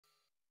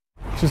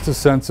Just a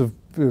sense of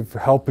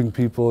helping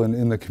people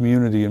in the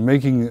community and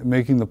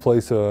making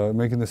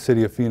the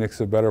city of Phoenix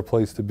a better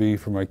place to be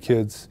for my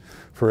kids,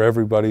 for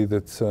everybody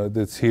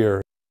that's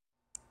here.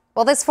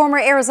 Well, this former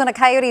Arizona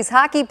Coyotes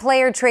hockey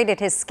player traded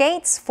his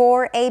skates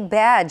for a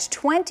badge.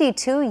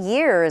 22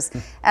 years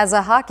as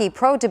a hockey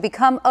pro to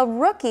become a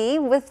rookie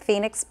with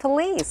Phoenix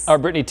Police. Our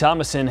Brittany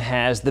Thomason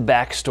has the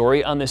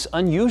backstory on this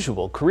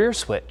unusual career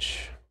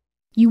switch.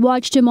 You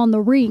watched him on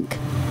the rink,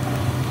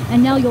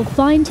 and now you'll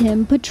find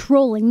him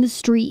patrolling the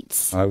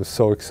streets. I was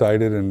so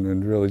excited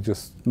and really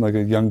just like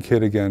a young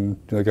kid again,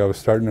 like I was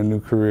starting a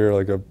new career,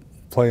 like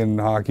playing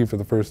hockey for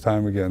the first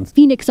time again.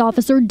 Phoenix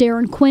officer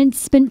Deron Quint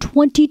spent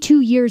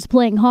 22 years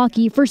playing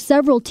hockey for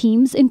several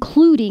teams,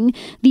 including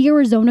the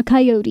Arizona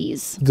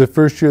Coyotes. The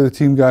first year the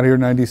team got here,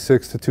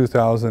 96 to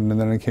 2000,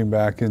 and then it came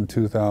back in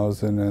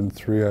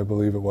 2003, I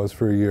believe it was,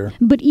 for a year.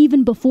 But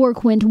even before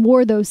Quint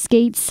wore those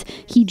skates,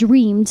 he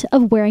dreamed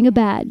of wearing a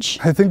badge.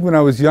 I think when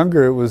I was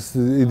younger, it was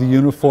the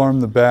uniform,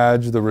 the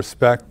badge, the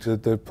respect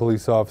that the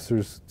police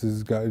officers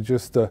got,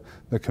 just the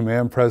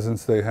command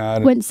presence they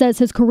had. Quint says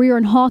his career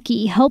in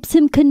hockey helps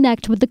him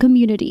connect with the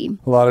community.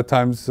 A lot of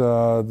times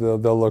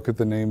they'll look at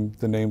the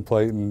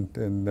nameplate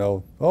and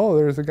they'll, oh,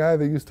 there's a guy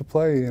that used to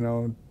play,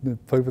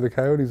 play for the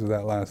Coyotes with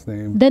that last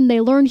name. Then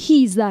they learn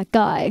he's that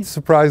guy. It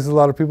surprises a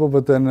lot of people,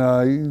 but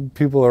then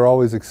people are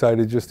always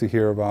excited just to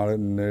hear about it,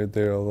 and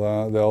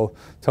they'll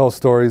tell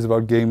stories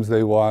about games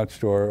they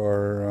watched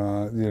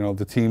or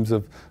the teams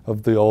of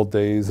the old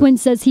days. Quinn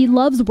says he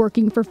loves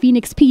working for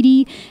Phoenix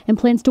PD and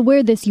plans to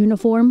wear this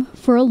uniform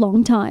for a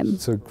long time.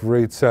 It's a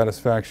great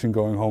satisfaction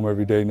going home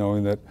every day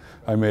knowing that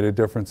I made a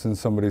difference in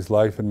somebody's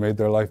life and made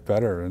their life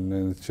better,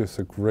 and it's just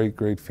a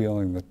great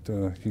feeling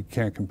that you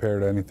can't compare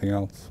to anything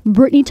else.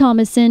 Brittany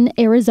Thomason,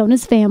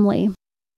 Arizona's Family.